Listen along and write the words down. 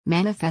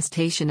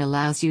Manifestation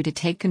allows you to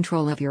take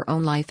control of your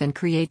own life and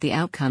create the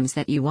outcomes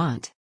that you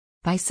want.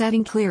 By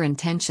setting clear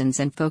intentions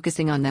and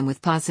focusing on them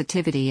with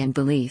positivity and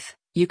belief,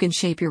 you can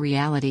shape your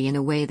reality in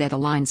a way that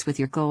aligns with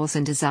your goals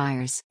and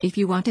desires. If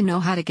you want to know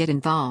how to get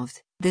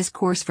involved, this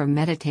course from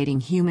Meditating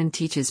Human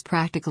teaches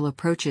practical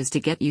approaches to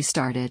get you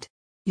started.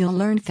 You'll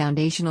learn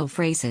foundational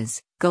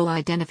phrases, goal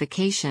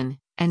identification,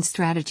 and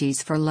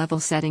strategies for level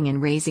setting and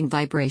raising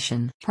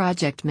vibration.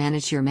 Project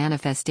Manage Your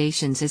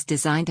Manifestations is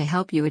designed to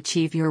help you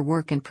achieve your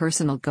work and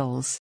personal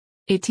goals.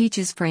 It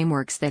teaches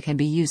frameworks that can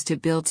be used to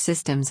build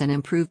systems and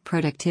improve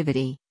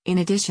productivity, in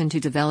addition to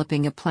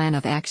developing a plan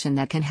of action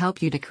that can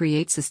help you to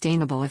create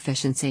sustainable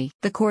efficiency.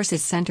 The course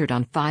is centered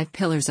on 5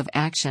 pillars of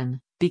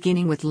action,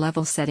 beginning with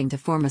level setting to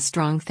form a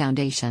strong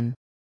foundation.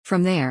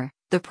 From there,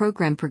 the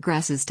program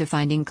progresses to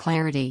finding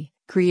clarity,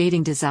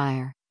 creating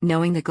desire,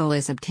 knowing the goal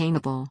is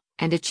obtainable,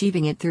 and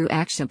achieving it through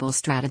actionable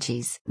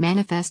strategies.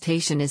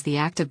 Manifestation is the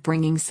act of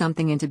bringing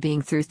something into being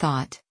through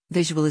thought,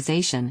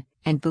 visualization,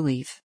 and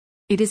belief.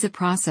 It is a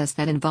process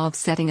that involves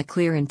setting a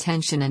clear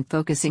intention and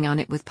focusing on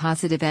it with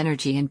positive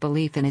energy and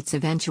belief in its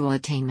eventual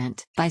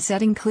attainment. By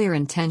setting clear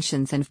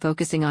intentions and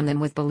focusing on them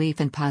with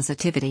belief and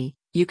positivity,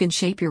 you can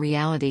shape your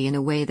reality in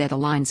a way that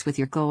aligns with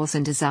your goals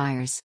and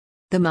desires.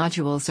 The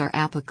modules are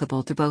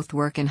applicable to both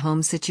work and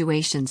home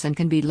situations and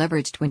can be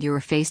leveraged when you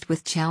are faced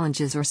with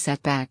challenges or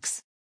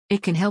setbacks.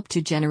 It can help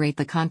to generate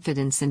the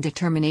confidence and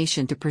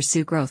determination to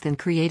pursue growth and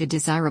create a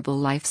desirable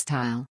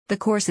lifestyle. The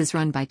course is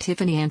run by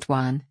Tiffany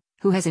Antoine,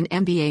 who has an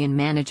MBA in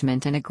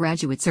management and a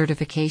graduate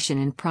certification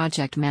in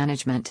project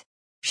management.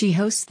 She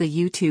hosts the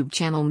YouTube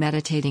channel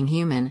Meditating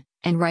Human,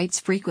 and writes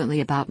frequently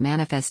about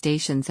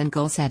manifestations and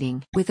goal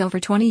setting. With over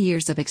 20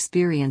 years of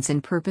experience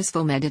in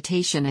purposeful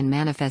meditation and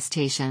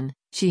manifestation,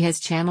 she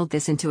has channeled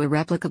this into a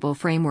replicable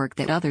framework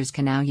that others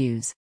can now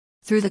use.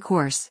 Through the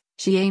course,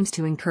 she aims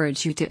to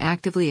encourage you to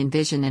actively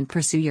envision and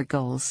pursue your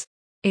goals.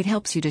 It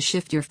helps you to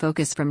shift your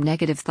focus from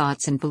negative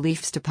thoughts and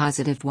beliefs to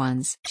positive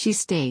ones. She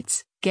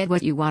states, "Get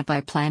what you want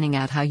by planning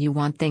out how you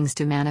want things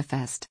to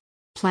manifest."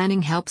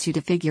 Planning helps you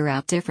to figure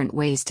out different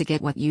ways to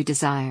get what you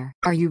desire.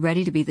 Are you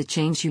ready to be the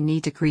change you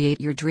need to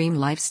create your dream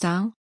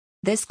lifestyle?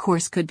 This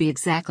course could be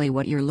exactly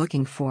what you're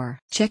looking for.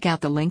 Check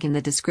out the link in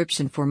the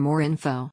description for more info.